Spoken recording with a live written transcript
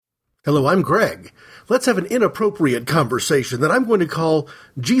Hello, I'm Greg. Let's have an inappropriate conversation that I'm going to call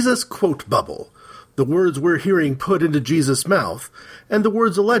Jesus Quote Bubble. The words we're hearing put into Jesus' mouth, and the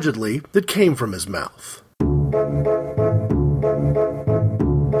words allegedly that came from his mouth.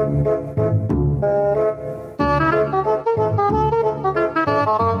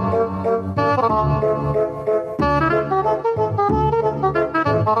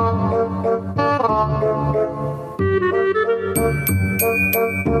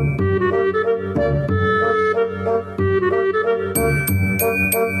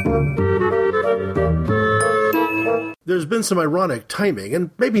 There's been some ironic timing,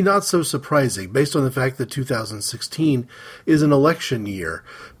 and maybe not so surprising, based on the fact that 2016 is an election year.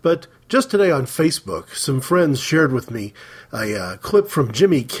 But just today on Facebook, some friends shared with me a clip from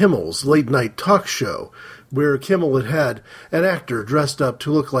Jimmy Kimmel's late-night talk show, where Kimmel had an actor dressed up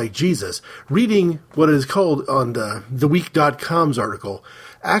to look like Jesus, reading what is called on TheWeek.com's article,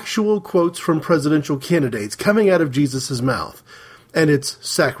 actual quotes from presidential candidates coming out of Jesus' mouth. And it's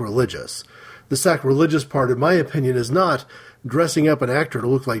sacrilegious. The sacrilegious part, in my opinion, is not dressing up an actor to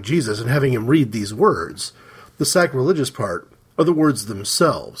look like Jesus and having him read these words. The sacrilegious part are the words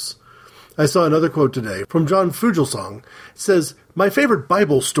themselves. I saw another quote today from John Fugelsang. It says, "My favorite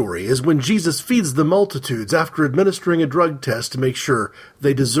Bible story is when Jesus feeds the multitudes after administering a drug test to make sure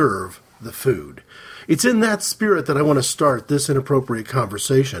they deserve the food." It's in that spirit that I want to start this inappropriate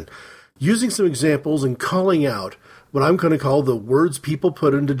conversation, using some examples and calling out what I'm going to call the words people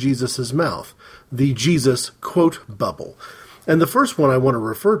put into Jesus' mouth, the Jesus quote bubble. And the first one I want to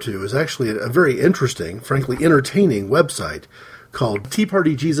refer to is actually a very interesting, frankly entertaining website called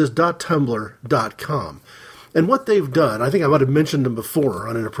teapartyjesus.tumblr.com. And what they've done, I think I might have mentioned them before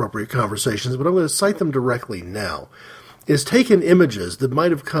on Inappropriate Conversations, but I'm going to cite them directly now, is taken images that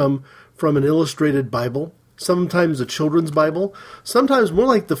might have come from an illustrated Bible, sometimes a children's Bible, sometimes more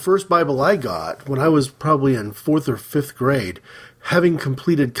like the first Bible I got when I was probably in 4th or 5th grade, having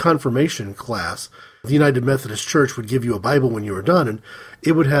completed confirmation class. The United Methodist Church would give you a Bible when you were done, and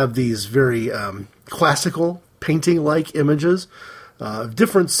it would have these very classical, painting-like images,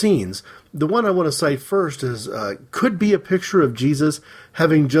 different scenes. The one I want to cite first is could be a picture of Jesus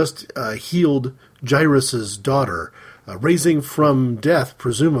having just healed Jairus' daughter, raising from death,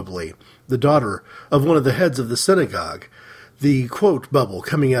 presumably, the daughter of one of the heads of the synagogue. The quote bubble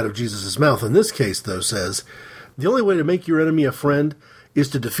coming out of Jesus' mouth in this case, though, says, "The only way to make your enemy a friend is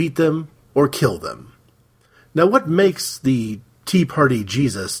to defeat them or kill them." Now, what makes the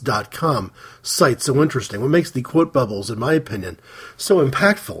teapartyjesus.com site so interesting, what makes the quote bubbles, in my opinion, so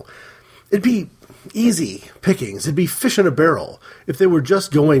impactful? It'd be easy pickings. It'd be fish in a barrel if they were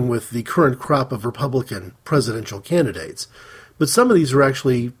just going with the current crop of Republican presidential candidates. But some of these are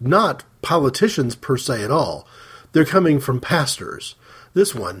actually not politicians per se at all. They're coming from pastors.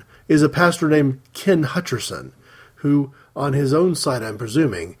 This one is a pastor named Ken Hutcherson, who, on his own site, I'm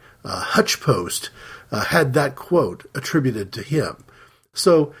presuming, HutchPost, had that quote attributed to him.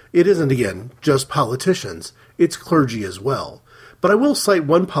 So it isn't, again, just politicians. It's clergy as well. But I will cite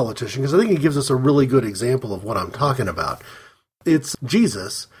one politician because I think it gives us a really good example of what I'm talking about. It's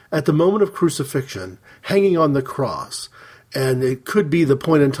Jesus at the moment of crucifixion, hanging on the cross. And it could be the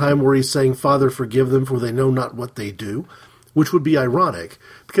point in time where he's saying, "Father, forgive them, for they know not what they do," which would be ironic,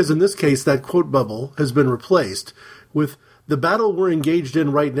 because in this case, that quote bubble has been replaced with, "The battle we're engaged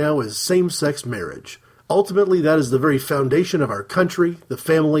in right now is same-sex marriage. Ultimately, that is the very foundation of our country, the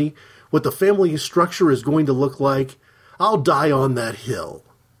family, what the family structure is going to look like. I'll die on that hill."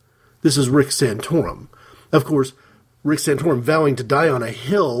 This is Rick Santorum. Of course, Rick Santorum vowing to die on a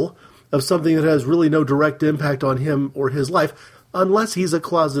hill of something that has really no direct impact on him or his life, unless he's a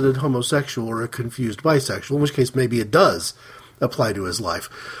closeted homosexual or a confused bisexual, in which case maybe it does apply to his life.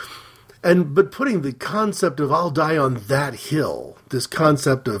 But putting the concept of "I'll die on that hill," this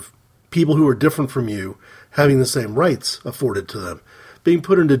concept of people who are different from you having the same rights afforded to them, being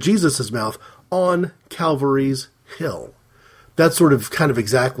put into Jesus' mouth on Calvary's hill. That's sort of kind of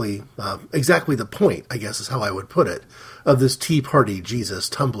exactly the point, I guess is how I would put it, of this Tea Party Jesus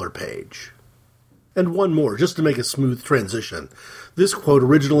Tumblr page. And one more, just to make a smooth transition. This quote,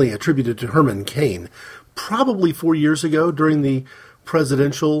 originally attributed to Herman Cain, probably 4 years ago during the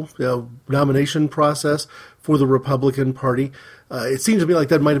presidential nomination process for the Republican Party. It seems to me like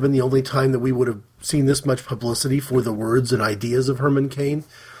that might have been the only time that we would have seen this much publicity for the words and ideas of Herman Cain.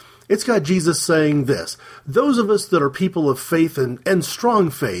 It's got Jesus saying this: "Those of us that are people of faith and strong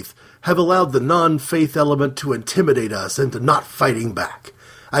faith have allowed the non-faith element to intimidate us into not fighting back.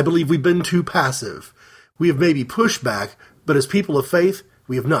 I believe we've been too passive. We have maybe pushed back, but as people of faith,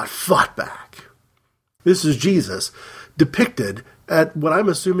 we have not fought back." This is Jesus depicted at what I'm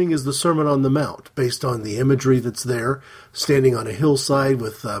assuming is the Sermon on the Mount, based on the imagery that's there, standing on a hillside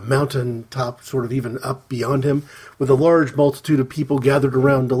with a mountain top sort of even up beyond him, with a large multitude of people gathered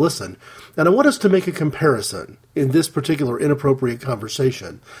around to listen. And I want us to make a comparison in this particular inappropriate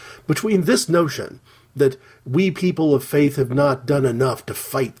conversation between this notion that we people of faith have not done enough to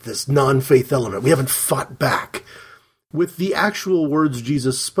fight this non-faith element. We haven't fought back, with the actual words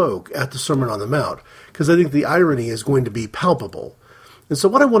Jesus spoke at the Sermon on the Mount, because I think the irony is going to be palpable. And so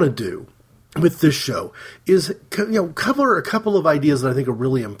what I want to do with this show is cover a couple of ideas that I think are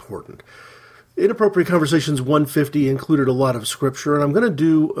really important. Inappropriate Conversations 150 included a lot of scripture, and I'm going to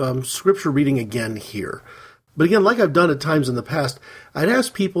do scripture reading again here. But again, like I've done at times in the past, I'd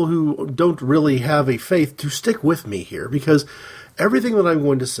ask people who don't really have a faith to stick with me here, because everything that I'm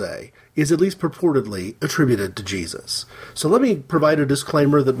going to say is at least purportedly attributed to Jesus. So let me provide a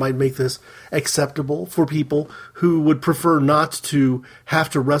disclaimer that might make this acceptable for people who would prefer not to have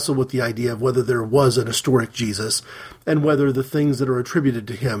to wrestle with the idea of whether there was an historic Jesus and whether the things that are attributed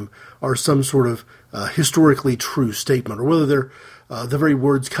to him are some sort of historically true statement, or whether they're the very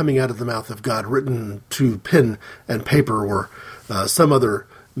words coming out of the mouth of God written to pen and paper, or some other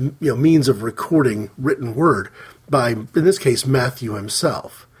means of recording written word by, in this case, Matthew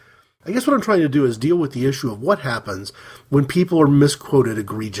himself. I guess what I'm trying to do is deal with the issue of what happens when people are misquoted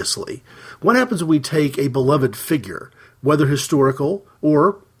egregiously. What happens when we take a beloved figure, whether historical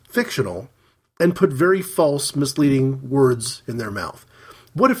or fictional, and put very false, misleading words in their mouth?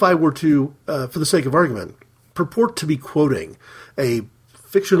 What if I were to, for the sake of argument, purport to be quoting a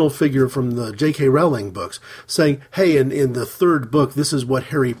fictional figure from the J.K. Rowling books, saying, hey, in the third book, this is what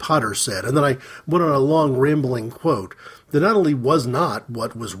Harry Potter said, and then I went on a long rambling quote that not only was not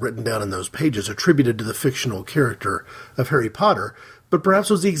what was written down in those pages attributed to the fictional character of Harry Potter, but perhaps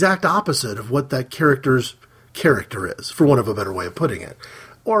was the exact opposite of what that character's character is, for want of a better way of putting it.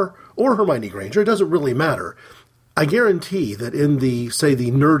 Or Hermione Granger, it doesn't really matter. I guarantee that in the, say,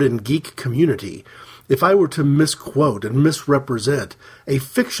 the nerd and geek community, if I were to misquote and misrepresent a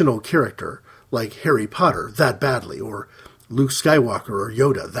fictional character like Harry Potter that badly, or Luke Skywalker or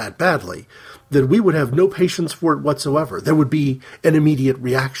Yoda that badly, that we would have no patience for it whatsoever. There would be an immediate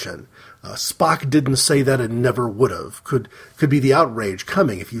reaction. Spock didn't say that and never would have. Could be the outrage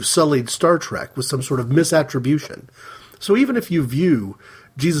coming if you sullied Star Trek with some sort of misattribution. So even if you view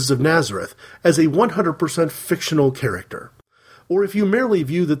Jesus of Nazareth as a 100% fictional character, or if you merely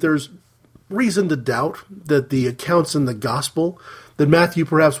view that there's reason to doubt that the accounts in the gospel, that Matthew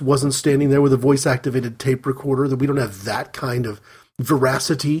perhaps wasn't standing there with a voice-activated tape recorder, that we don't have that kind of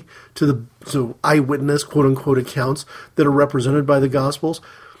veracity to the eyewitness, quote-unquote, accounts that are represented by the Gospels,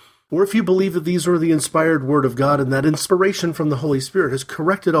 or if you believe that these are the inspired Word of God and that inspiration from the Holy Spirit has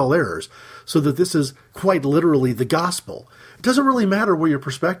corrected all errors so that this is quite literally the Gospel, it doesn't really matter where your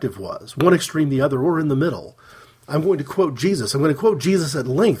perspective was, one extreme, the other, or in the middle. I'm going to quote Jesus. I'm going to quote Jesus at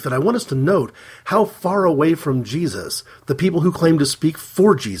length, and I want us to note how far away from Jesus the people who claim to speak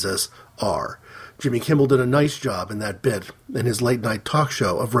for Jesus are. Jimmy Kimmel did a nice job in that bit in his late-night talk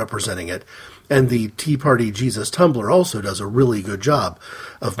show of representing it, and the Tea Party Jesus Tumblr also does a really good job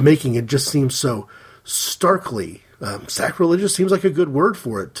of making it just seem so starkly sacrilegious. Seems like a good word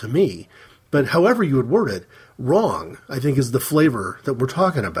for it to me, but however you would word it, wrong, I think, is the flavor that we're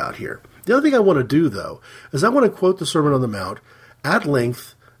talking about here. The other thing I want to do, though, is I want to quote the Sermon on the Mount at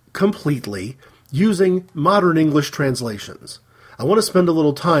length, completely, using modern English translations. I want to spend a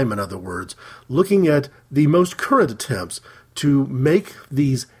little time, in other words, looking at the most current attempts to make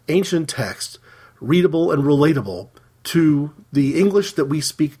these ancient texts readable and relatable to the English that we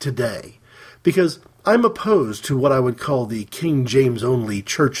speak today. Because I'm opposed to what I would call the King James-only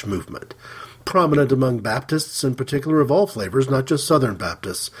church movement, prominent among Baptists in particular of all flavors, not just Southern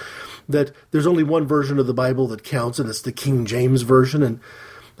Baptists, that there's only one version of the Bible that counts, and it's the King James Version, and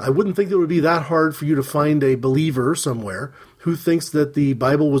I wouldn't think it would be that hard for you to find a believer somewhere who thinks that the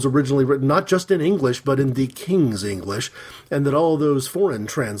Bible was originally written not just in English, but in the King's English, and that all those foreign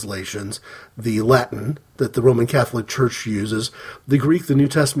translations, the Latin that the Roman Catholic Church uses, the Greek the New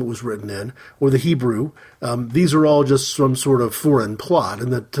Testament was written in, or the Hebrew, these are all just some sort of foreign plot,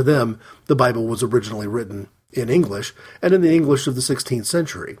 and that to them the Bible was originally written in English, and in the English of the 16th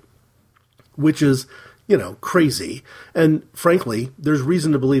century, which is, crazy. And frankly, there's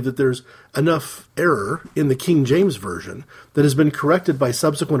reason to believe that there's enough error in the King James Version that has been corrected by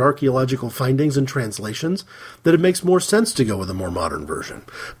subsequent archaeological findings and translations that it makes more sense to go with a more modern version.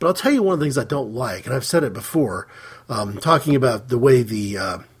 But I'll tell you one of the things I don't like, and I've said it before, talking about the way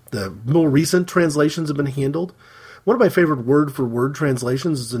the more recent translations have been handled. One of my favorite word-for-word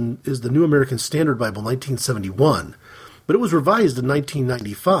translations is the New American Standard Bible, 1971, but it was revised in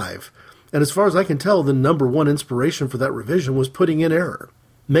 1995, and as far as I can tell, the number one inspiration for that revision was putting in error,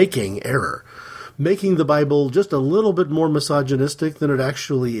 making the Bible just a little bit more misogynistic than it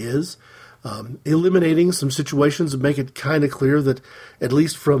actually is, eliminating some situations to make it kind of clear that, at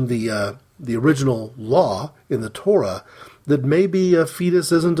least from the original law in the Torah, that maybe a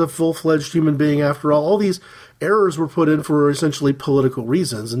fetus isn't a full-fledged human being after all. All these errors were put in for essentially political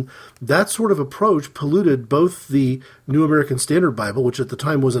reasons, and that sort of approach polluted both the New American Standard Bible, which at the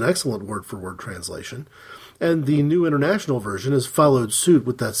time was an excellent word-for-word translation, and the New International Version has followed suit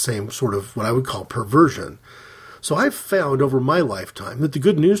with that same sort of what I would call perversion. So I've found over my lifetime that the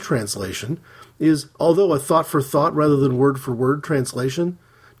Good News Translation is, although a thought-for-thought rather than word-for-word translation,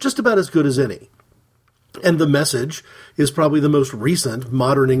 just about as good as any. And the Message is probably the most recent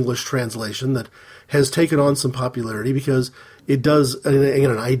modern English translation that has taken on some popularity because it does, again,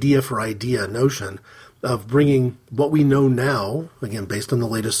 an idea-for-idea notion of bringing what we know now, again, based on the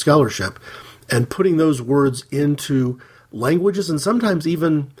latest scholarship, and putting those words into languages and sometimes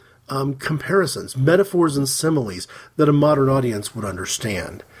even comparisons, metaphors and similes that a modern audience would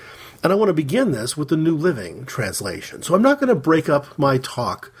understand. And I want to begin this with the New Living Translation. So I'm not going to break up my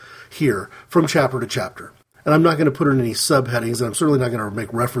talk here from chapter to chapter. And I'm not going to put in any subheadings, and I'm certainly not going to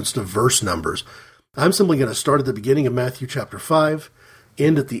make reference to verse numbers. I'm simply going to start at the beginning of Matthew chapter 5,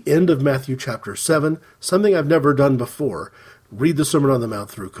 end at the end of Matthew chapter 7, something I've never done before, read the Sermon on the Mount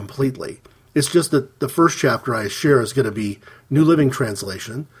through completely. It's just that the first chapter I share is going to be New Living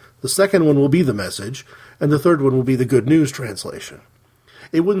Translation, the second one will be the Message, and the third one will be the Good News Translation.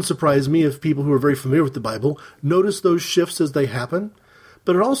 It wouldn't surprise me if people who are very familiar with the Bible notice those shifts as they happen,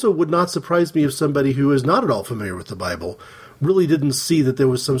 but it also would not surprise me if somebody who is not at all familiar with the Bible really didn't see that there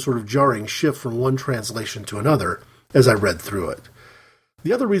was some sort of jarring shift from one translation to another as I read through it.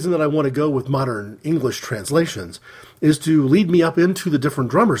 The other reason that I want to go with modern English translations is to lead me up into the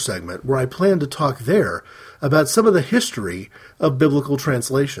Different Drummer segment, where I plan to talk there about some of the history of biblical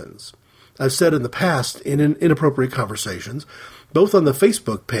translations. I've said in the past in Inappropriate Conversations, both on the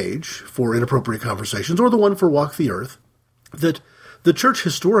Facebook page for Inappropriate Conversations or the one for Walk the Earth, that the church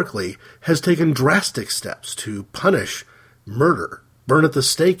historically has taken drastic steps to punish murder, burn at the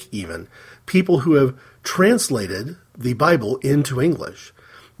stake even, people who have translated the Bible into English.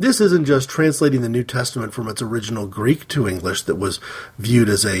 This isn't just translating the New Testament from its original Greek to English that was viewed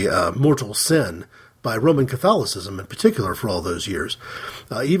as a mortal sin by Roman Catholicism in particular for all those years.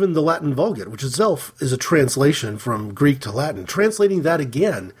 Even the Latin Vulgate, which itself is a translation from Greek to Latin, translating that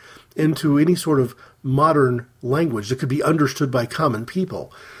again into any sort of modern language that could be understood by common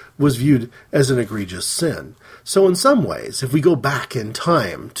people was viewed as an egregious sin. So in some ways, if we go back in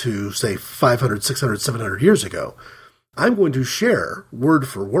time to, say, 500, 600, 700 years ago, I'm going to share, word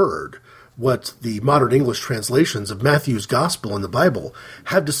for word, what the modern English translations of Matthew's Gospel in the Bible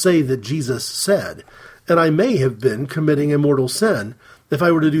have to say that Jesus said. And I may have been committing a mortal sin if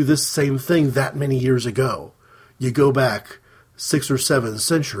I were to do this same thing that many years ago. You go back 6 or 7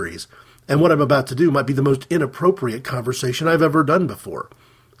 centuries, and what I'm about to do might be the most inappropriate conversation I've ever done before,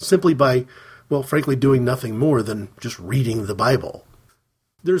 simply by, well, frankly, doing nothing more than just reading the Bible.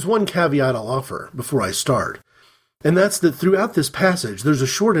 There's one caveat I'll offer before I start, and that's that throughout this passage, there's a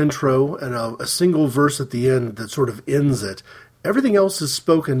short intro and a single verse at the end that sort of ends it. Everything else is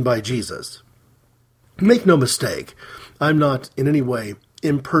spoken by Jesus. Make no mistake, I'm not in any way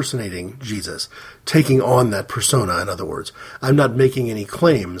impersonating Jesus, taking on that persona, in other words. I'm not making any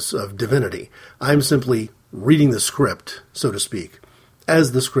claims of divinity. I'm simply reading the script, so to speak,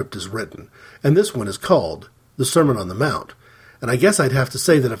 as the script is written. And this one is called the Sermon on the Mount. And I guess I'd have to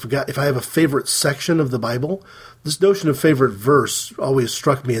say that if I have a favorite section of the Bible, this notion of favorite verse always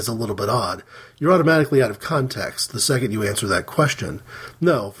struck me as a little bit odd. You're automatically out of context the second you answer that question.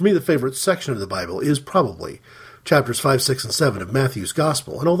 No, for me the favorite section of the Bible is probably chapters 5, 6, and 7 of Matthew's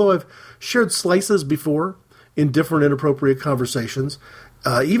Gospel. And although I've shared slices before in different Inappropriate Conversations,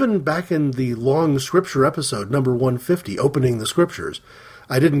 even back in the long scripture episode, number 150, Opening the Scriptures,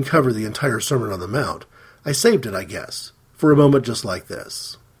 I didn't cover the entire Sermon on the Mount. I saved it, I guess, for a moment just like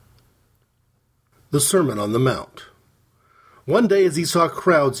this. The Sermon on the Mount. One day as he saw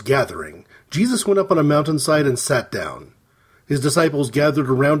crowds gathering, Jesus went up on a mountainside and sat down. His disciples gathered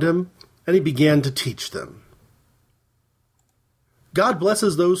around him, and he began to teach them. God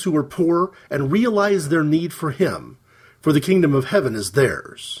blesses those who are poor and realize their need for him, for the kingdom of heaven is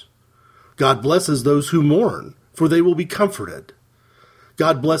theirs. God blesses those who mourn, for they will be comforted.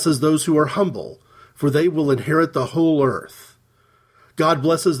 God blesses those who are humble, for they will inherit the whole earth. God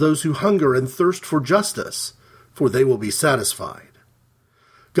blesses those who hunger and thirst for justice, for they will be satisfied.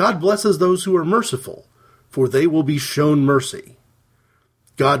 God blesses those who are merciful, for they will be shown mercy.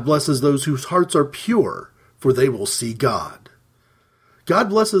 God blesses those whose hearts are pure, for they will see God. God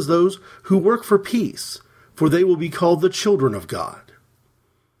blesses those who work for peace, for they will be called the children of God.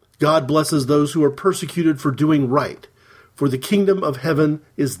 God blesses those who are persecuted for doing right, for the kingdom of heaven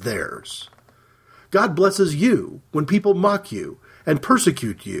is theirs. God blesses you when people mock you and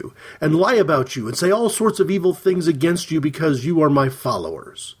persecute you and lie about you and say all sorts of evil things against you because you are my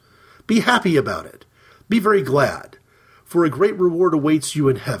followers. Be happy about it. Be very glad, for a great reward awaits you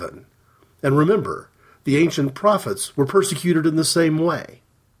in heaven. And remember, the ancient prophets were persecuted in the same way.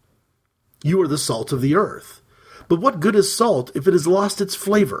 You are the salt of the earth. But what good is salt if it has lost its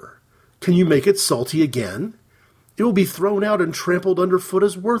flavor? Can you make it salty again? It will be thrown out and trampled underfoot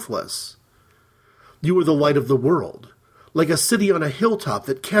as worthless. You are the light of the world, like a city on a hilltop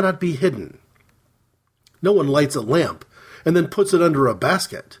that cannot be hidden. No one lights a lamp and then puts it under a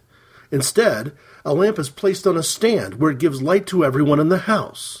basket. Instead, a lamp is placed on a stand where it gives light to everyone in the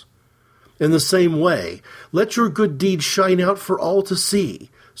house. In the same way, let your good deeds shine out for all to see,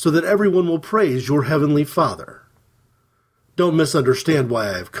 so that everyone will praise your heavenly Father. Don't misunderstand why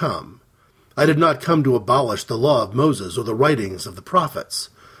I have come. I did not come to abolish the law of Moses or the writings of the prophets.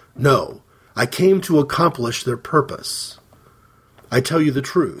 No, I came to accomplish their purpose. I tell you the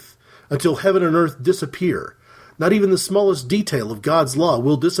truth, until heaven and earth disappear, not even the smallest detail of God's law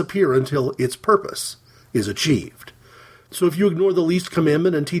will disappear until its purpose is achieved. So if you ignore the least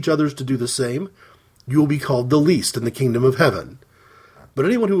commandment and teach others to do the same, you will be called the least in the kingdom of heaven. But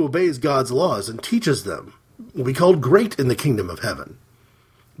anyone who obeys God's laws and teaches them will be called great in the kingdom of heaven.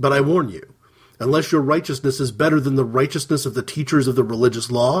 But I warn you, unless your righteousness is better than the righteousness of the teachers of the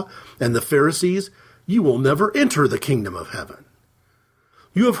religious law and the Pharisees, you will never enter the kingdom of heaven.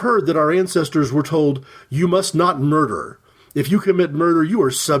 You have heard that our ancestors were told, "You must not murder. If you commit murder, you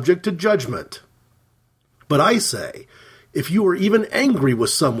are subject to judgment." But I say, if you are even angry with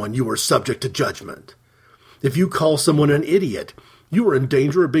someone, you are subject to judgment. If you call someone an idiot, you are in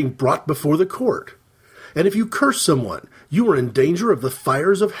danger of being brought before the court. And if you curse someone, you are in danger of the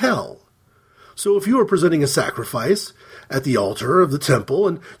fires of hell. So if you are presenting a sacrifice at the altar of the temple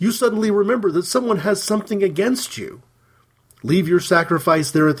and you suddenly remember that someone has something against you, leave your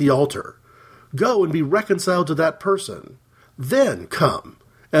sacrifice there at the altar. Go and be reconciled to that person. Then come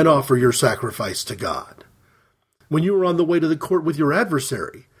and offer your sacrifice to God. When you are on the way to the court with your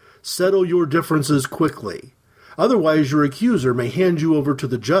adversary, settle your differences quickly. Otherwise, your accuser may hand you over to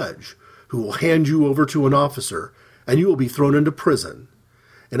the judge, who will hand you over to an officer, and you will be thrown into prison.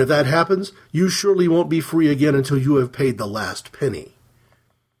 And if that happens, you surely won't be free again until you have paid the last penny.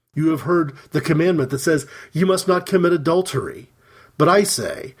 You have heard the commandment that says, "You must not commit adultery." But I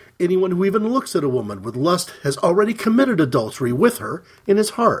say, anyone who even looks at a woman with lust has already committed adultery with her in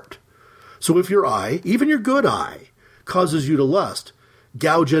his heart. So if your eye, even your good eye, causes you to lust,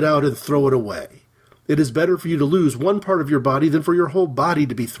 gouge it out and throw it away. It is better for you to lose one part of your body than for your whole body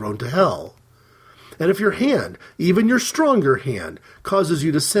to be thrown to hell. And if your hand, even your stronger hand, causes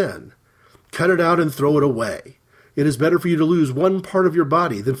you to sin, cut it out and throw it away. It is better for you to lose one part of your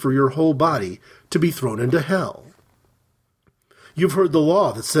body than for your whole body to be thrown into hell. You've heard the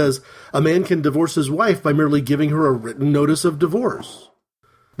law that says a man can divorce his wife by merely giving her a written notice of divorce.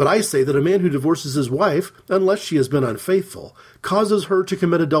 But I say that a man who divorces his wife, unless she has been unfaithful, causes her to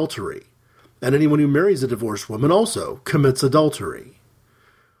commit adultery. And anyone who marries a divorced woman also commits adultery.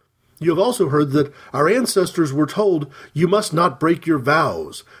 You have also heard that our ancestors were told, "You must not break your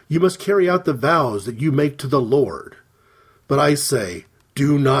vows. You must carry out the vows that you make to the Lord." But I say,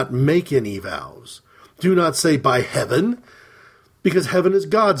 do not make any vows. Do not say by heaven, because heaven is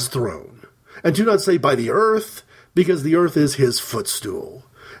God's throne. And do not say by the earth, because the earth is his footstool.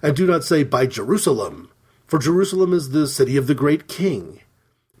 And do not say by Jerusalem, for Jerusalem is the city of the great king.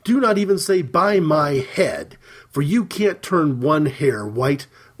 Do not even say by my head, for you can't turn one hair white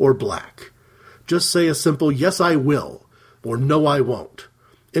or black. Just say a simple yes I will, or no I won't.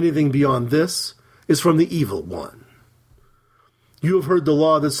 Anything beyond this is from the evil one. You have heard the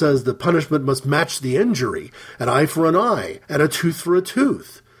law that says the punishment must match the injury, an eye for an eye, and a tooth for a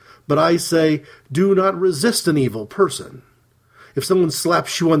tooth. But I say, do not resist an evil person. If someone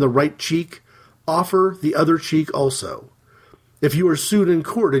slaps you on the right cheek, offer the other cheek also. If you are sued in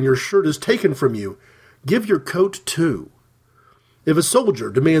court and your shirt is taken from you, give your coat too. If a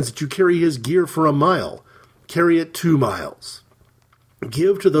soldier demands that you carry his gear for a mile, carry it 2 miles.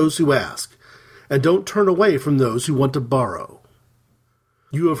 Give to those who ask, and don't turn away from those who want to borrow.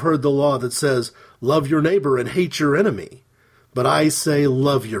 You have heard the law that says, love your neighbor and hate your enemy. But I say,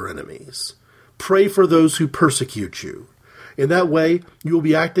 love your enemies. Pray for those who persecute you, In that way, you will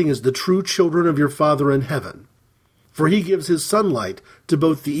be acting as the true children of your Father in heaven. For he gives his sunlight to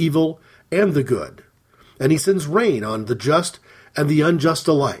both the evil and the good, and he sends rain on the just and the unjust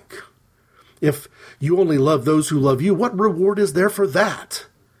alike. If you only love those who love you, what reward is there for that?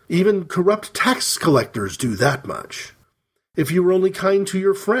 Even corrupt tax collectors do that much. If you are only kind to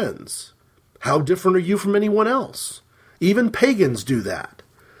your friends, how different are you from anyone else? Even pagans do that.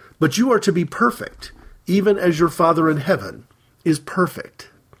 But you are to be perfect, even as your Father in heaven is perfect.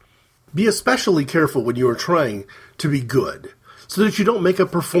 Be especially careful when you are trying to be good, so that you don't make a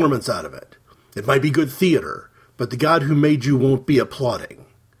performance out of it. It might be good theater, but the God who made you won't be applauding.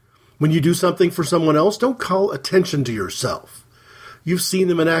 When you do something for someone else, don't call attention to yourself. You've seen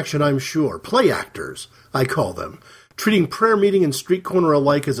them in action, I'm sure. Play actors, I call them, treating prayer meeting and street corner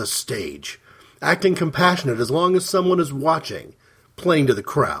alike as a stage, acting compassionate as long as someone is watching, playing to the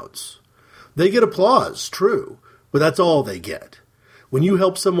crowds. They get applause, true, but that's all they get. When you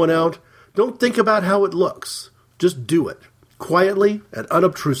help someone out, don't think about how it looks. Just do it, quietly and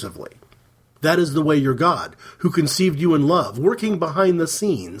unobtrusively. That is the way your God, who conceived you in love, working behind the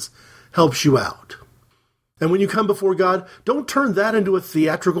scenes, helps you out. And when you come before God, don't turn that into a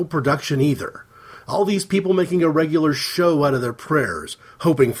theatrical production either. All these people making a regular show out of their prayers,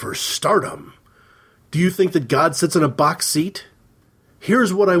 hoping for stardom. Do you think that God sits in a box seat?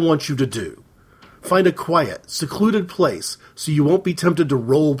 Here's what I want you to do. Find a quiet, secluded place so you won't be tempted to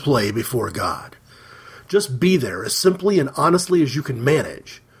role play before God. Just be there as simply and honestly as you can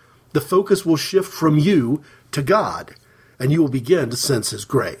manage. The focus will shift from you to God, and you will begin to sense His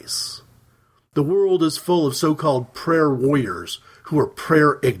grace. The world is full of so-called prayer warriors who are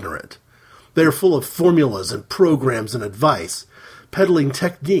prayer ignorant. They are full of formulas and programs and advice, peddling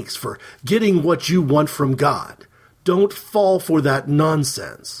techniques for getting what you want from God. Don't fall for that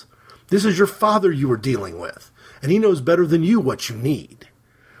nonsense. This is your Father you are dealing with, and He knows better than you what you need.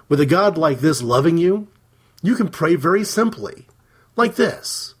 With a God like this loving you, you can pray very simply, like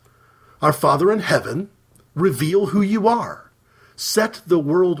this. Our Father in heaven, reveal who you are. Set the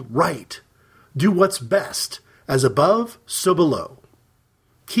world right. Do what's best, as above, so below.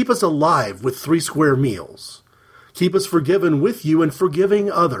 Keep us alive with 3 square meals. Keep us forgiven with you and forgiving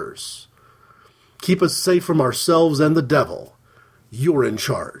others. Keep us safe from ourselves and the devil. You're in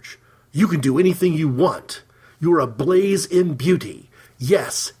charge. You can do anything you want. You're ablaze in beauty.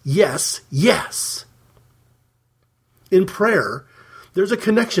 Yes, yes, yes. In prayer, there's a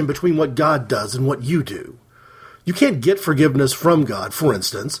connection between what God does and what you do. You can't get forgiveness from God, for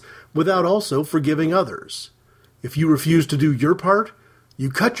instance, without also forgiving others. If you refuse to do your part, you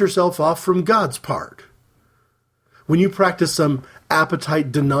cut yourself off from God's part. When you practice some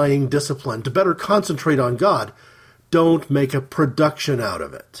appetite-denying discipline to better concentrate on God, don't make a production out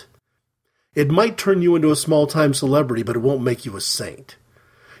of it. It might turn you into a small-time celebrity, but it won't make you a saint.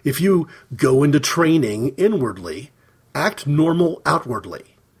 If you go into training inwardly, act normal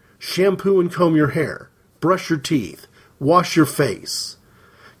outwardly. Shampoo and comb your hair. Brush your teeth. Wash your face.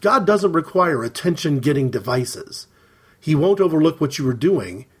 God doesn't require attention-getting devices. He won't overlook what you are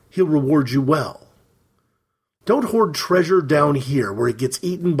doing. He'll reward you well. Don't hoard treasure down here where it gets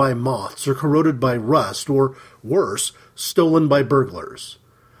eaten by moths or corroded by rust or, worse, stolen by burglars.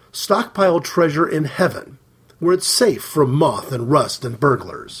 Stockpile treasure in heaven, where it's safe from moth and rust and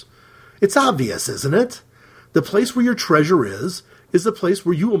burglars. It's obvious, isn't it? The place where your treasure is the place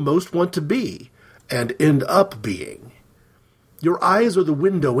where you will most want to be, and end up being. Your eyes are the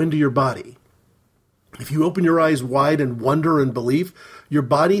window into your body. If you open your eyes wide in wonder and belief, your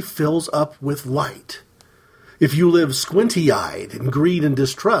body fills up with light. If you live squinty-eyed in greed and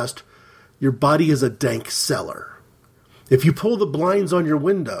distrust, your body is a dank cellar. If you pull the blinds on your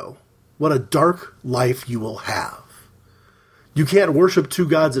window, what a dark life you will have. You can't worship 2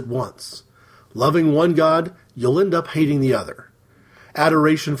 gods at once. Loving one God, you'll end up hating the other.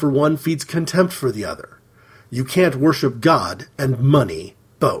 Adoration for one feeds contempt for the other. You can't worship God and money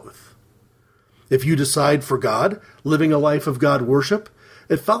both. If you decide for God, living a life of God worship,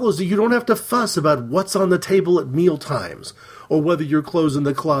 it follows that you don't have to fuss about what's on the table at meal times, or whether your clothes in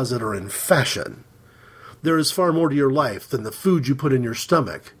the closet are in fashion. There is far more to your life than the food you put in your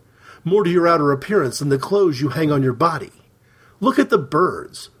stomach, more to your outer appearance than the clothes you hang on your body. Look at the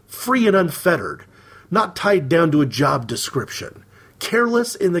birds, free and unfettered, not tied down to a job description,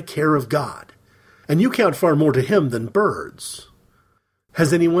 careless in the care of God. And you count far more to Him than birds.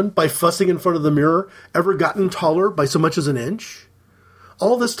 Has anyone, by fussing in front of the mirror, ever gotten taller by so much as an inch?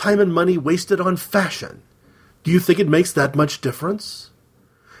 All this time and money wasted on fashion. Do you think it makes that much difference?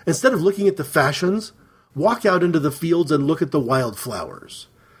 Instead of looking at the fashions, walk out into the fields and look at the wildflowers.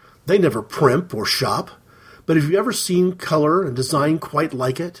 They never primp or shop, But have you ever seen color and design quite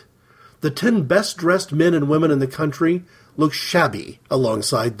like it? The 10 best-dressed men and women in the country look shabby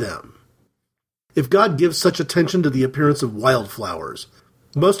alongside them. If God gives such attention to the appearance of wildflowers,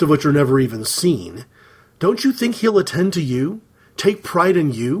 most of which are never even seen, don't you think he'll attend to you, take pride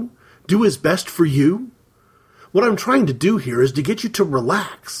in you, do his best for you? What I'm trying to do here is to get you to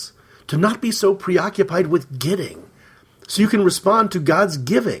relax, to not be so preoccupied with getting, so you can respond to God's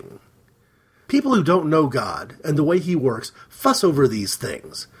giving. People who don't know God and the way he works fuss over these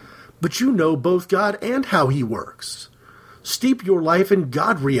things, but you know both God and how he works. Steep your life in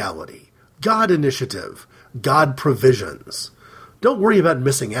God reality, God initiative, God provisions. Don't worry about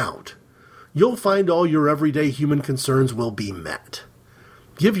missing out. You'll find all your everyday human concerns will be met.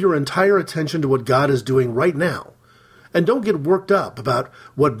 Give your entire attention to what God is doing right now, and don't get worked up about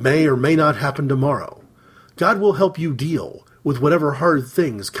what may or may not happen tomorrow. God will help you deal with whatever hard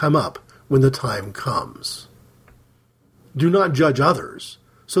things come up when the time comes. Do not judge others,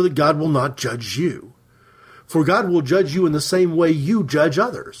 so that God will not judge you. For God will judge you in the same way you judge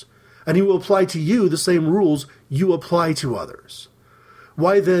others, and he will apply to you the same rules you apply to others.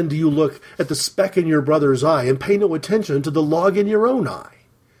 Why then do you look at the speck in your brother's eye and pay no attention to the log in your own eye?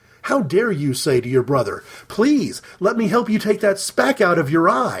 How dare you say to your brother, "Please, let me help you take that speck out of your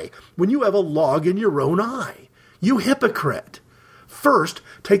eye," when you have a log in your own eye? You hypocrite! First,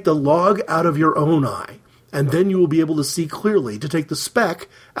 take the log out of your own eye, and then you will be able to see clearly to take the speck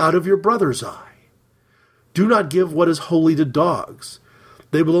out of your brother's eye. Do not give what is holy to dogs.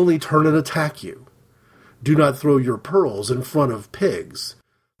 They will only turn and attack you. Do not throw your pearls in front of pigs.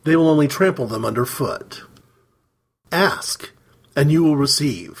 They will only trample them underfoot. Ask, and you will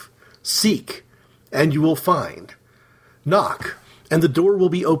receive. Seek, and you will find. Knock, and the door will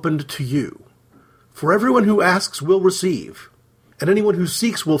be opened to you. For everyone who asks will receive, and anyone who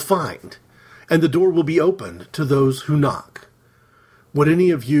seeks will find, and the door will be opened to those who knock. Would any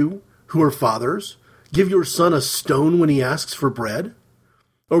of you, who are fathers, give your son a stone when he asks for bread?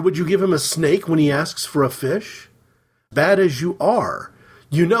 Or would you give him a snake when he asks for a fish? Bad as you are,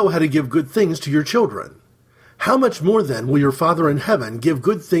 you know how to give good things to your children. How much more then will your Father in heaven give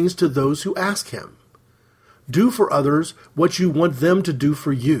good things to those who ask him? Do for others what you want them to do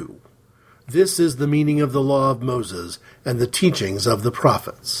for you. This is the meaning of the law of Moses and the teachings of the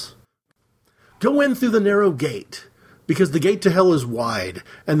prophets. Go in through the narrow gate, because the gate to hell is wide,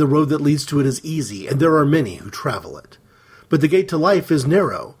 and the road that leads to it is easy, and there are many who travel it. But the gate to life is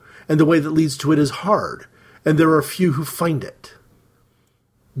narrow, and the way that leads to it is hard, and there are few who find it.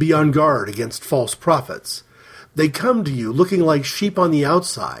 Be on guard against false prophets. They come to you looking like sheep on the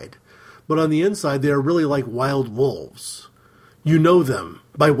outside, but on the inside they are really like wild wolves. You know them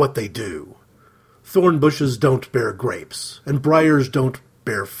by what they do. Thorn bushes don't bear grapes, and briars don't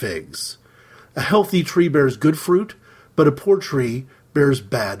bear figs. A healthy tree bears good fruit, but a poor tree bears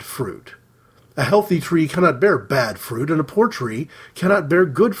bad fruit. A healthy tree cannot bear bad fruit, and a poor tree cannot bear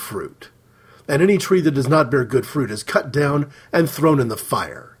good fruit. And any tree that does not bear good fruit is cut down and thrown in the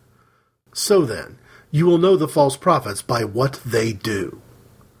fire. So then, you will know the false prophets by what they do.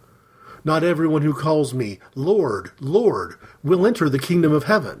 Not everyone who calls me, Lord, Lord, will enter the kingdom of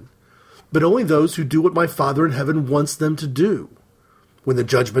heaven, but only those who do what my Father in heaven wants them to do. When the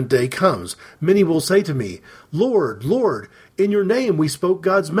judgment day comes, many will say to me, Lord, Lord, in your name we spoke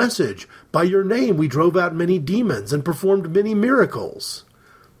God's message. By your name we drove out many demons and performed many miracles.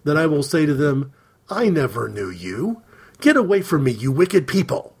 Then I will say to them, I never knew you. Get away from me, you wicked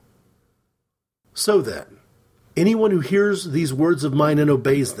people. So then, anyone who hears these words of mine and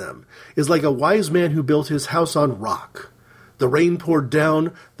obeys them is like a wise man who built his house on rock. The rain poured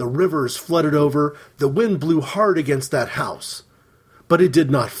down, the rivers flooded over, the wind blew hard against that house. But it did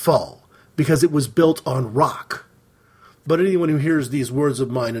not fall, because it was built on rock. But anyone who hears these words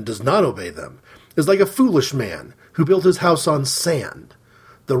of mine and does not obey them is like a foolish man who built his house on sand.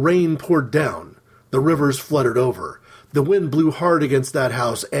 The rain poured down, the rivers flooded over, the wind blew hard against that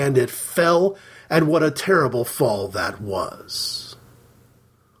house, and it fell, and what a terrible fall that was.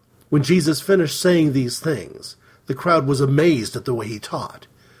 When Jesus finished saying these things, the crowd was amazed at the way he taught.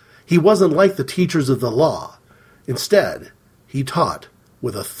 He wasn't like the teachers of the law. Instead, he taught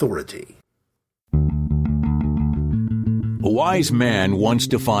with authority. A wise man once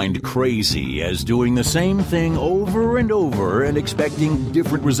defined crazy as doing the same thing over and over and expecting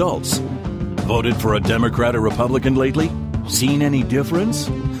different results. Voted for a Democrat or Republican lately? Seen any difference?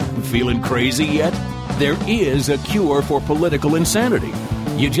 Feeling crazy yet? There is a cure for political insanity.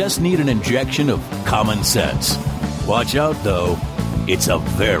 You just need an injection of common sense. Watch out, though. It's a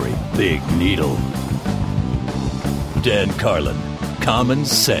very big needle. Dan Carlin, Common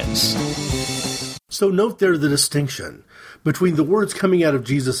Sense. So note there the distinction between the words coming out of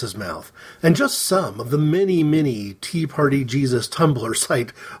Jesus' mouth and just some of the many, many Tea Party Jesus Tumblr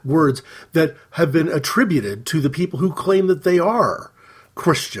site words that have been attributed to the people who claim that they are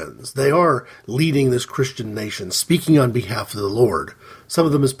Christians. They are leading this Christian nation, speaking on behalf of the Lord. Some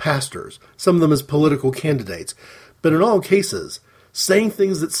of them as pastors, some of them as political candidates. But in all cases, saying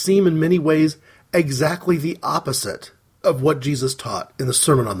things that seem in many ways exactly the opposite of what Jesus taught in the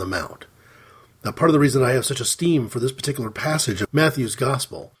Sermon on the Mount. Now, part of the reason I have such esteem for this particular passage of Matthew's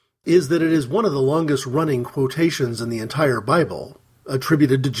Gospel is that it is one of the longest-running quotations in the entire Bible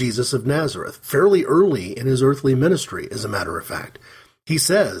attributed to Jesus of Nazareth, fairly early in his earthly ministry, as a matter of fact. He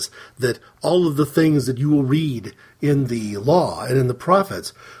says that all of the things that you will read in the law and in the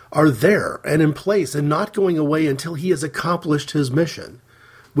prophets are there and in place and not going away until he has accomplished his mission,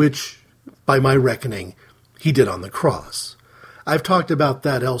 which, by my reckoning, he did on the cross. I've talked about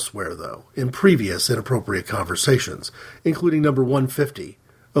that elsewhere, though, in previous inappropriate conversations, including number 150,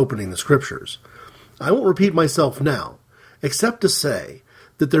 Opening the Scriptures. I won't repeat myself now, except to say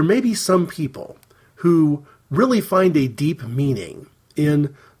that there may be some people who really find a deep meaning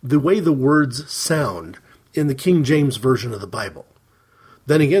in the way the words sound in the King James Version of the Bible.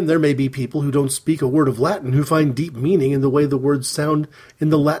 Then again, there may be people who don't speak a word of Latin who find deep meaning in the way the words sound in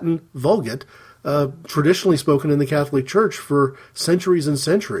the Latin Vulgate, traditionally spoken in the Catholic Church for centuries and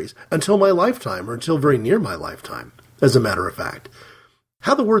centuries, until my lifetime, or until very near my lifetime, as a matter of fact.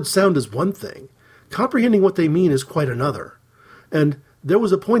 How the words sound is one thing. Comprehending what they mean is quite another. And there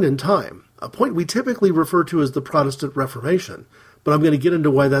was a point in time, a point we typically refer to as the Protestant Reformation, but I'm going to get into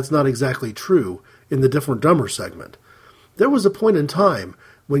why that's not exactly true in the Different Dumber segment. There was a point in time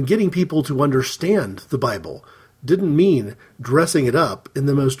when getting people to understand the Bible didn't mean dressing it up in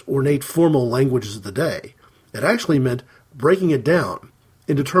the most ornate formal languages of the day. It actually meant breaking it down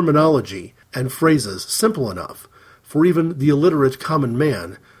into terminology and phrases simple enough for even the illiterate common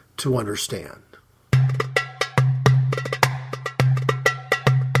man to understand.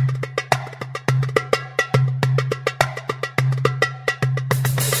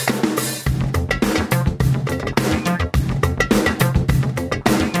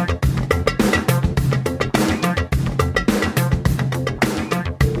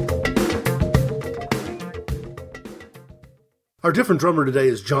 Our different drummer today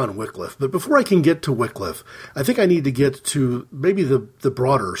is John Wycliffe, but before I can get to Wycliffe, I think I need to get to maybe the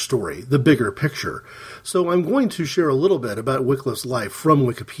broader story, the bigger picture. So I'm going to share a little bit about Wycliffe's life from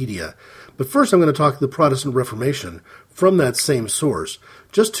Wikipedia, but first I'm going to talk the Protestant Reformation from that same source,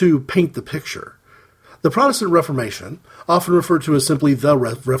 just to paint the picture. The Protestant Reformation, often referred to as simply the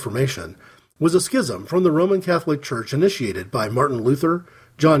Reformation, was a schism from the Roman Catholic Church initiated by Martin Luther,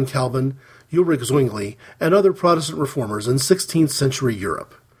 John Calvin, Ulrich Zwingli, and other Protestant reformers in 16th century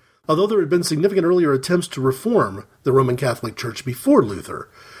Europe. Although there had been significant earlier attempts to reform the Roman Catholic Church before Luther,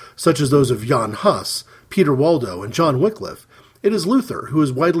 such as those of Jan Hus, Peter Waldo, and John Wycliffe, it is Luther who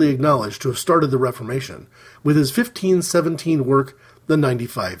is widely acknowledged to have started the Reformation with his 1517 work, The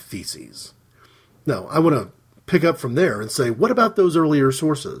 95 Theses. Now, I want to pick up from there and say, what about those earlier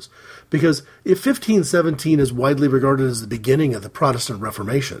sources? Because if 1517 is widely regarded as the beginning of the Protestant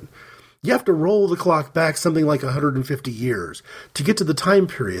Reformation, you have to roll the clock back something like 150 years to get to the time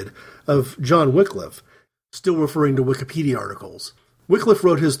period of John Wycliffe, still referring to Wikipedia articles. Wycliffe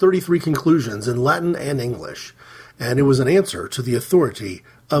wrote his 33 conclusions in Latin and English, and it was an answer to the authority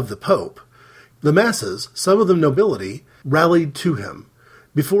of the Pope. The masses, some of them nobility, rallied to him.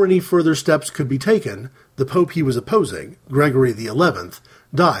 Before any further steps could be taken, the Pope he was opposing, Gregory XI,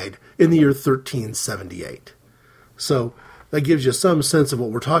 died in the year 1378. So, that gives you some sense of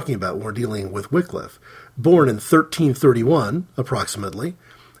what we're talking about when we're dealing with Wycliffe. Born in 1331, approximately,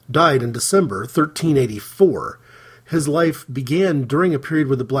 died in December 1384. His life began during a period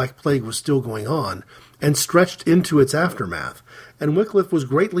where the Black Plague was still going on and stretched into its aftermath, and Wycliffe was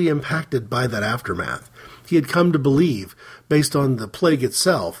greatly impacted by that aftermath. He had come to believe, based on the plague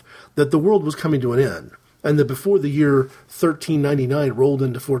itself, that the world was coming to an end, and that before the year 1399 rolled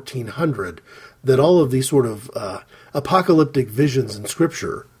into 1400, that all of these sort of apocalyptic visions in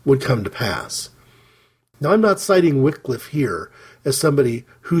Scripture would come to pass. Now, I'm not citing Wycliffe here as somebody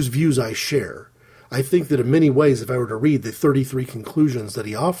whose views I share. I think that in many ways, if I were to read the 33 conclusions that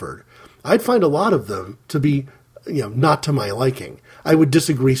he offered, I'd find a lot of them to be, not to my liking. I would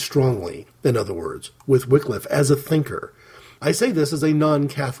disagree strongly, in other words, with Wycliffe as a thinker. I say this as a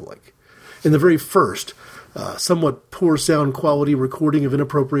non-Catholic. In the very first, somewhat poor sound quality recording of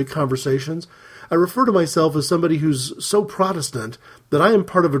Inappropriate Conversations, I refer to myself as somebody who's so Protestant that I am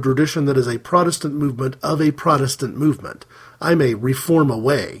part of a tradition that is a Protestant movement of a Protestant movement. I'm a reform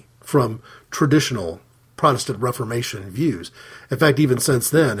away from traditional Protestant Reformation views. In fact, even since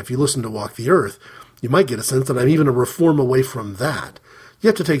then, if you listen to Walk the Earth, you might get a sense that I'm even a reform away from that. You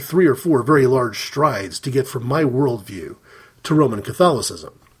have to take 3 or 4 very large strides to get from my worldview to Roman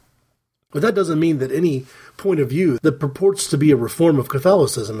Catholicism. But that doesn't mean that any point of view that purports to be a reform of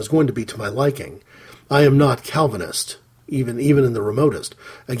Catholicism is going to be to my liking. I am not Calvinist, even in the remotest.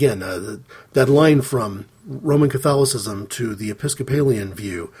 Again, that line from Roman Catholicism to the Episcopalian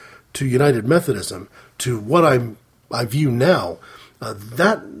view to United Methodism to what I view now,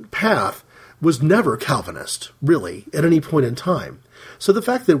 that path was never Calvinist, really, at any point in time. So the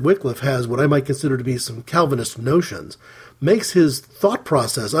fact that Wycliffe has what I might consider to be some Calvinist notions makes his thought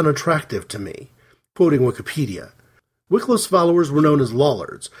process unattractive to me. Quoting Wikipedia, Wycliffe's followers were known as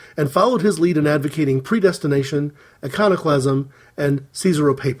Lollards, and followed his lead in advocating predestination, iconoclasm, and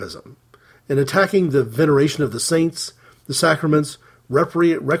Caesaropapism, in attacking the veneration of the saints, the sacraments,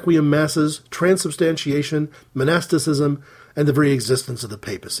 requiem masses, transubstantiation, monasticism, and the very existence of the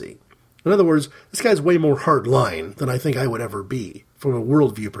papacy. In other words, this guy's way more hard-line than I think I would ever be from a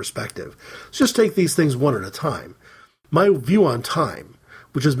worldview perspective. Let's just take these things one at a time. My view on time,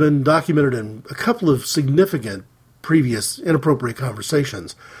 which has been documented in a couple of significant previous inappropriate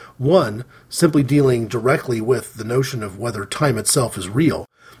conversations, one simply dealing directly with the notion of whether time itself is real,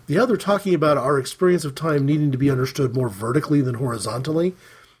 the other talking about our experience of time needing to be understood more vertically than horizontally.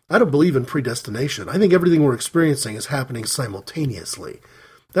 I don't believe in predestination. I think everything we're experiencing is happening simultaneously.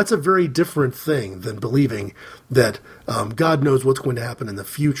 That's a very different thing than believing that God knows what's going to happen in the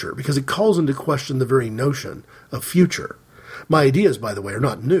future, because it calls into question the very notion of future. My ideas, by the way, are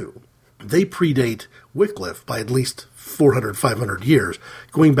not new. They predate Wycliffe by at least 400, 500 years,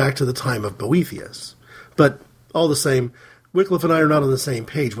 going back to the time of Boethius. But all the same, Wycliffe and I are not on the same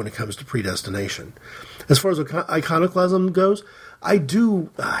page when it comes to predestination. As far as iconoclasm goes, I do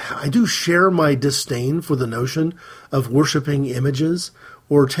share my disdain for the notion of worshiping images,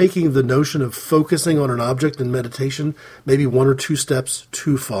 or taking the notion of focusing on an object in meditation maybe 1 or 2 steps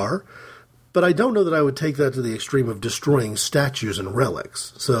too far. But I don't know that I would take that to the extreme of destroying statues and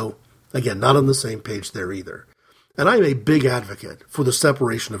relics. So, again, not on the same page there either. And I'm a big advocate for the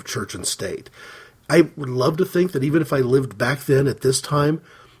separation of church and state. I would love to think that even if I lived back then at this time,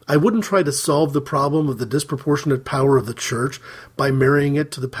 I wouldn't try to solve the problem of the disproportionate power of the church by marrying it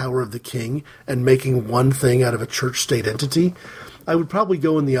to the power of the king and making one thing out of a church-state entity. I would probably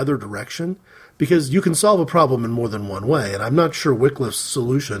go in the other direction, because you can solve a problem in more than one way, and I'm not sure Wycliffe's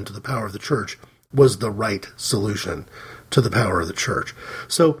solution to the power of the church was the right solution to the power of the church.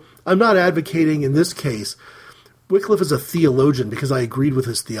 So I'm not advocating, in this case, Wycliffe is a theologian because I agreed with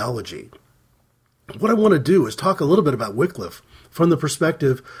his theology. What I want to do is talk a little bit about Wycliffe from the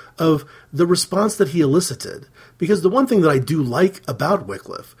perspective of the response that he elicited, because the one thing that I do like about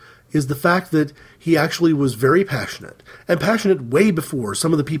Wycliffe is the fact that he actually was very passionate, and passionate way before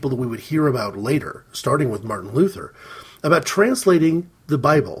some of the people that we would hear about later, starting with Martin Luther, about translating the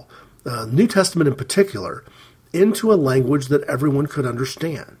Bible, New Testament in particular, into a language that everyone could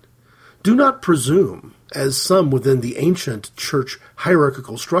understand. Do not presume, as some within the ancient church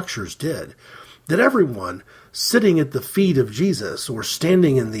hierarchical structures did, that everyone sitting at the feet of Jesus or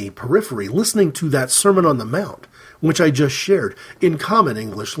standing in the periphery listening to that Sermon on the Mount, which I just shared, in common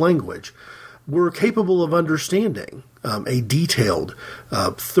English language, were capable of understanding a detailed,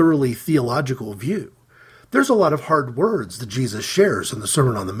 thoroughly theological view. There's a lot of hard words that Jesus shares in the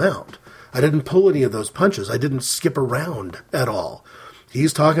Sermon on the Mount. I didn't pull any of those punches. I didn't skip around at all.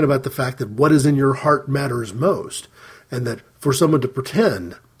 He's talking about the fact that what is in your heart matters most, and that for someone to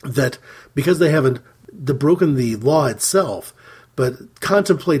pretend that because they haven't broken the law itself, but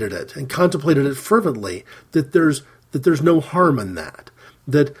contemplated it fervently, that there's no harm in that.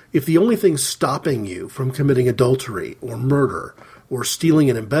 That if the only thing stopping you from committing adultery or murder or stealing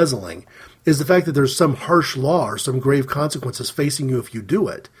and embezzling is the fact that there's some harsh law or some grave consequences facing you if you do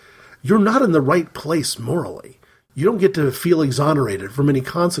it, you're not in the right place morally. You don't get to feel exonerated from any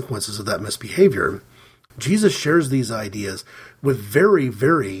consequences of that misbehavior. Jesus shares these ideas with very,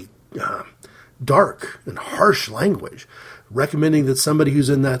 very dark and harsh language, recommending that somebody who's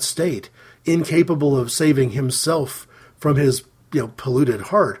in that state, incapable of saving himself from his polluted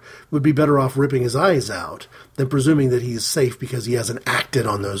heart, would be better off ripping his eyes out than presuming that he's safe because he hasn't acted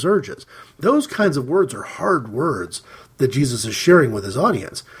on those urges. Those kinds of words are hard words that Jesus is sharing with his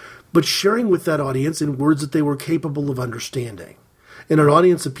audience, but sharing with that audience in words that they were capable of understanding. In an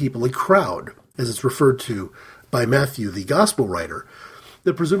audience of people, a crowd, as it's referred to by Matthew, the gospel writer,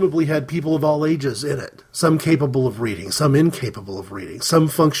 that presumably had people of all ages in it, some capable of reading, some incapable of reading, some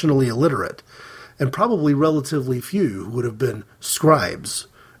functionally illiterate, and probably relatively few who would have been scribes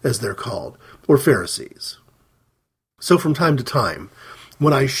as they're called, or Pharisees. So from time to time,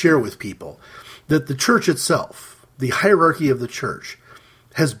 when I share with people that the church itself, the hierarchy of the church,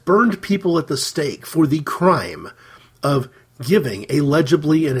 has burned people at the stake for the crime of giving a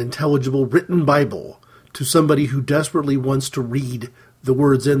legibly and intelligible written Bible to somebody who desperately wants to read the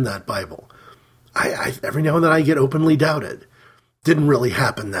words in that Bible, I every now and then I get openly doubted. Didn't really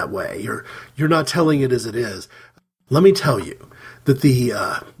happen that way. You're not telling it as it is. Let me tell you that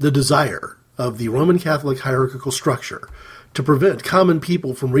the desire of the Roman Catholic hierarchical structure to prevent common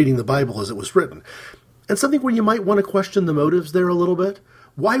people from reading the Bible as it was written, and something where you might want to question the motives there a little bit.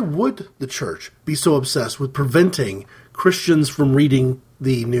 Why would the church be so obsessed with preventing Christians from reading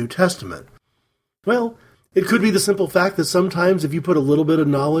the New Testament? Well, it could be the simple fact that sometimes if you put a little bit of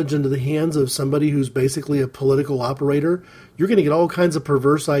knowledge into the hands of somebody who's basically a political operator, you're going to get all kinds of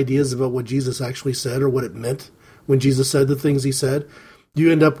perverse ideas about what Jesus actually said or what it meant when Jesus said the things he said.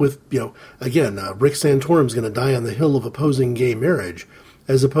 You end up with, again, Rick Santorum's going to die on the hill of opposing gay marriage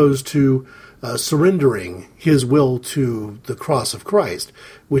as opposed to surrendering his will to the cross of Christ,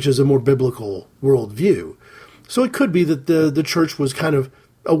 which is a more biblical worldview. So it could be that the church was kind of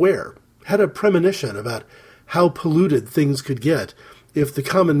aware, had a premonition about how polluted things could get if the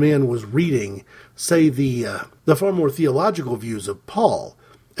common man was reading, say, the far more theological views of Paul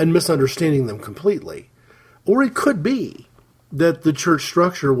and misunderstanding them completely. Or it could be that the church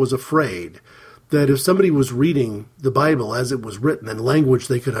structure was afraid that if somebody was reading the Bible as it was written in language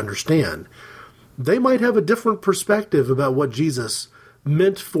they could understand, they might have a different perspective about what Jesus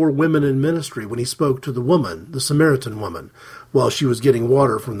meant for women in ministry when he spoke to the woman, the Samaritan woman, while she was getting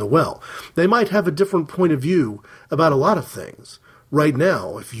water from the well. They might have a different point of view about a lot of things. Right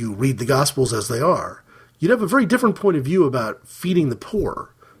now, if you read the Gospels as they are, you'd have a very different point of view about feeding the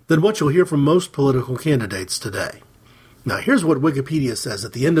poor than what you'll hear from most political candidates today. Now, here's what Wikipedia says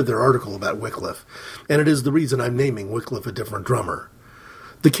at the end of their article about Wycliffe, and it is the reason I'm naming Wycliffe a different drummer.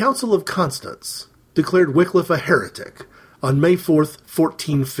 The Council of Constance declared Wycliffe a heretic on May 4th,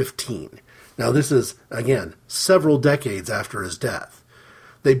 1415. Now, this is, again, several decades after his death.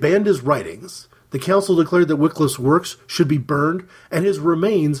 They banned his writings. The council declared that Wycliffe's works should be burned and his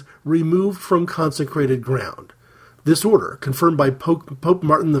remains removed from consecrated ground. This order, confirmed by Pope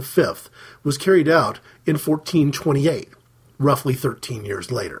Martin V, was carried out in 1428, roughly 13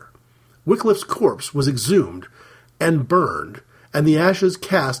 years later. Wycliffe's corpse was exhumed and burned, and the ashes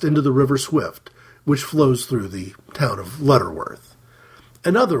cast into the River Swift, which flows through the town of Lutterworth.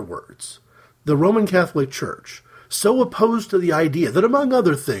 In other words, the Roman Catholic Church, so opposed to the idea that, among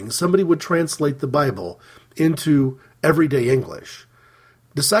other things, somebody would translate the Bible into everyday English,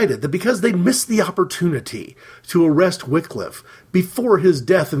 decided that because they missed the opportunity to arrest Wycliffe before his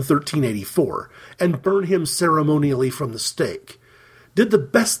death in 1384 and burn him ceremonially from the stake, did the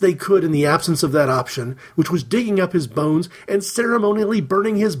best they could in the absence of that option, which was digging up his bones and ceremonially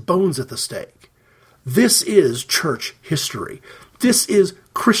burning his bones at the stake. This is church history. This is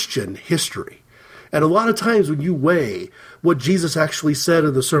Christian history. And a lot of times when you weigh what Jesus actually said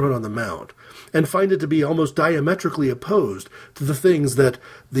in the Sermon on the Mount and find it to be almost diametrically opposed to the things that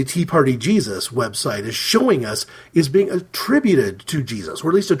the Tea Party Jesus website is showing us is being attributed to Jesus, or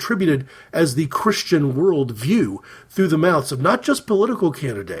at least attributed as the Christian worldview through the mouths of not just political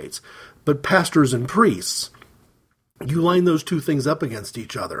candidates, but pastors and priests, you line those two things up against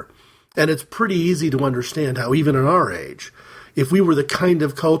each other. And it's pretty easy to understand how even in our age, if we were the kind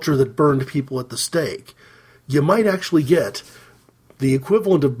of culture that burned people at the stake, you might actually get the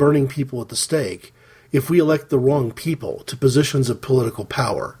equivalent of burning people at the stake if we elect the wrong people to positions of political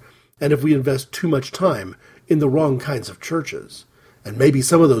power, and if we invest too much time in the wrong kinds of churches. And maybe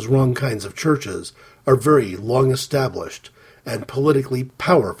some of those wrong kinds of churches are very long established and politically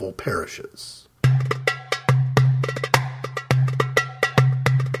powerful parishes.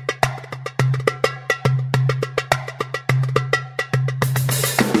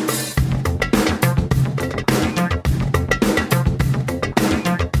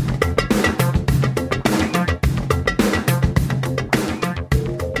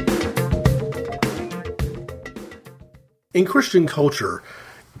 In Christian culture,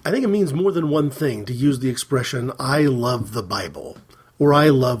 I think it means more than one thing to use the expression, I love the Bible, or I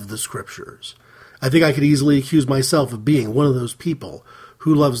love the Scriptures. I think I could easily accuse myself of being one of those people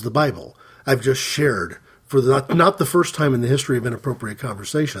who loves the Bible. I've just shared, for not the first time in the history of Inappropriate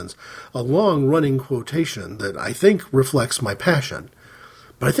Conversations, a long-running quotation that I think reflects my passion.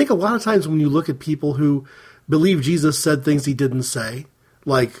 But I think a lot of times when you look at people who believe Jesus said things he didn't say,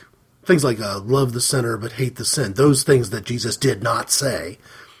 like things like love the sinner but hate the sin, those things that Jesus did not say.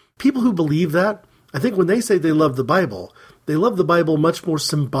 People who believe that, I think when they say they love the Bible, They love the Bible much more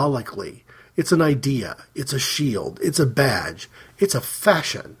symbolically. It's an idea. It's a shield. It's a badge. It's a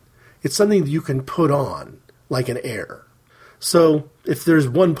fashion. It's something that you can put on like an heir. So if there's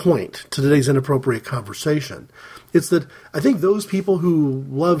one point to today's inappropriate conversation, it's that I think those people who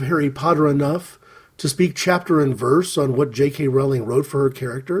love Harry Potter enough to speak chapter and verse on what J.K. Rowling wrote for her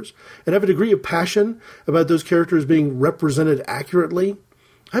characters and have a degree of passion about those characters being represented accurately,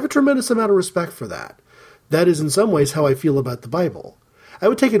 I have a tremendous amount of respect for that. That is in some ways how I feel about the Bible. I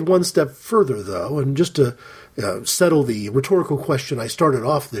would take it one step further, though, and just to settle the rhetorical question I started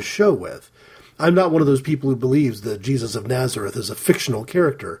off this show with, I'm not one of those people who believes that Jesus of Nazareth is a fictional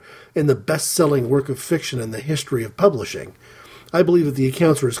character in the best-selling work of fiction in the history of publishing. I believe that the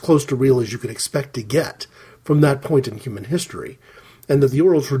accounts are as close to real as you could expect to get from that point in human history, and that the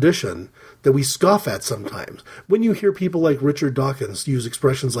oral tradition that we scoff at sometimes, when you hear people like Richard Dawkins use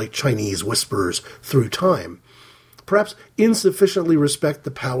expressions like Chinese whispers through time, perhaps insufficiently respect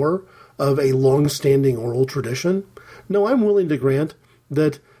the power of a long-standing oral tradition. No, I'm willing to grant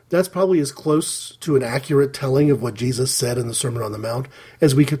that that's probably as close to an accurate telling of what Jesus said in the Sermon on the Mount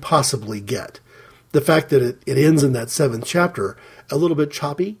as we could possibly get. The fact that it ends in that 7th chapter a little bit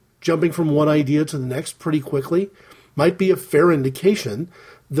choppy, jumping from one idea to the next pretty quickly, might be a fair indication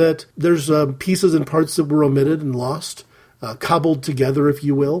that there's pieces and parts that were omitted and lost, cobbled together, if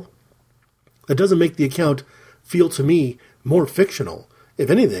you will. It doesn't make the account feel to me more fictional. If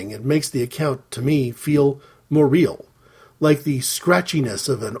anything, it makes the account to me feel more real, like the scratchiness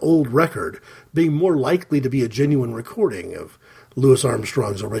of an old record being more likely to be a genuine recording of Louis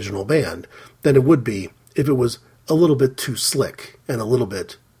Armstrong's original band than it would be if it was a little bit too slick and a little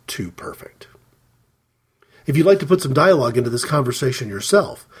bit too perfect. If you'd like to put some dialogue into this conversation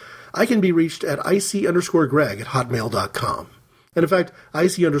yourself, I can be reached at ic_greg@hotmail.com. And in fact,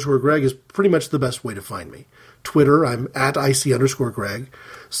 ic_greg is pretty much the best way to find me. Twitter, I'm at ic_greg.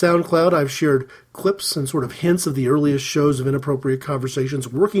 SoundCloud, I've shared clips and sort of hints of the earliest shows of Inappropriate Conversations,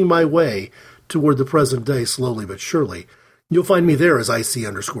 working my way toward the present day slowly but surely. You'll find me there as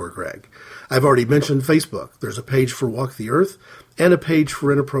ic_greg. I've already mentioned Facebook. There's a page for Walk the Earth and a page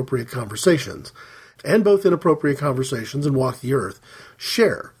for Inappropriate Conversations. And both Inappropriate Conversations and Walk the Earth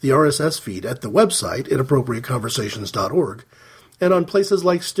share the RSS feed at the website, inappropriateconversations.org, and on places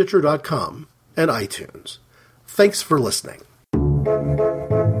like Stitcher.com and iTunes. Thanks for listening.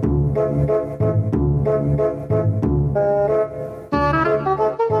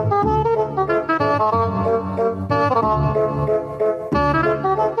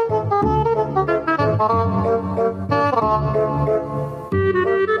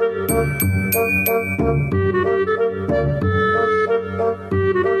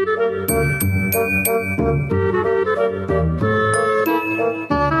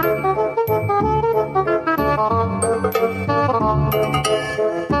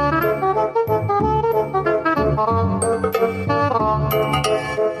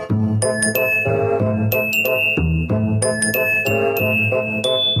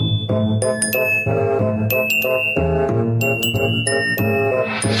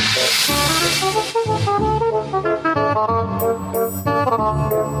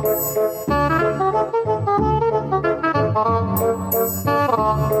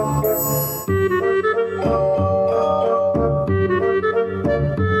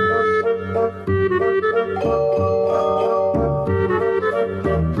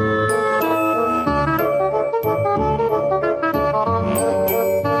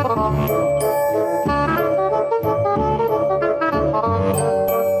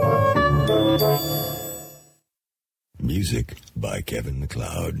 Music by Kevin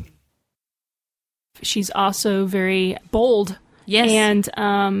MacLeod. She's also very bold. Yes. And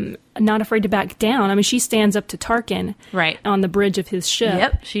not afraid to back down. I mean, she stands up to Tarkin right on the bridge of his ship.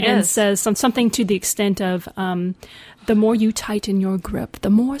 Yep, she does. And says something to the extent of, the more you tighten your grip, the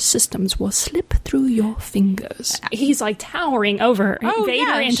more systems will slip through your fingers. He's like towering over her. Oh, Vader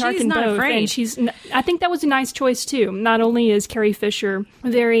yeah, and Tarkin she's not both. afraid. And I think that was a nice choice, too. Not only is Carrie Fisher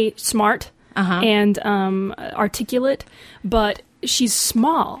very smart and articulate, but she's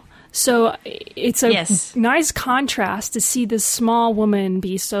small. So it's a nice contrast to see this small woman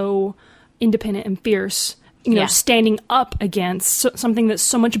be so independent and fierce, you know, standing up against something that's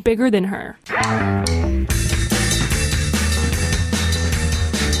so much bigger than her.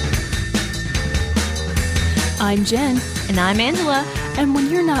 I'm Jen. And I'm Angela. And when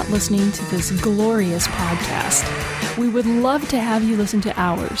you're not listening to this glorious podcast, we would love to have you listen to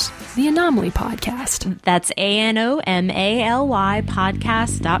ours, the Anomaly Podcast. That's ANOMALY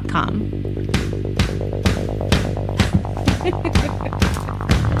podcast.com.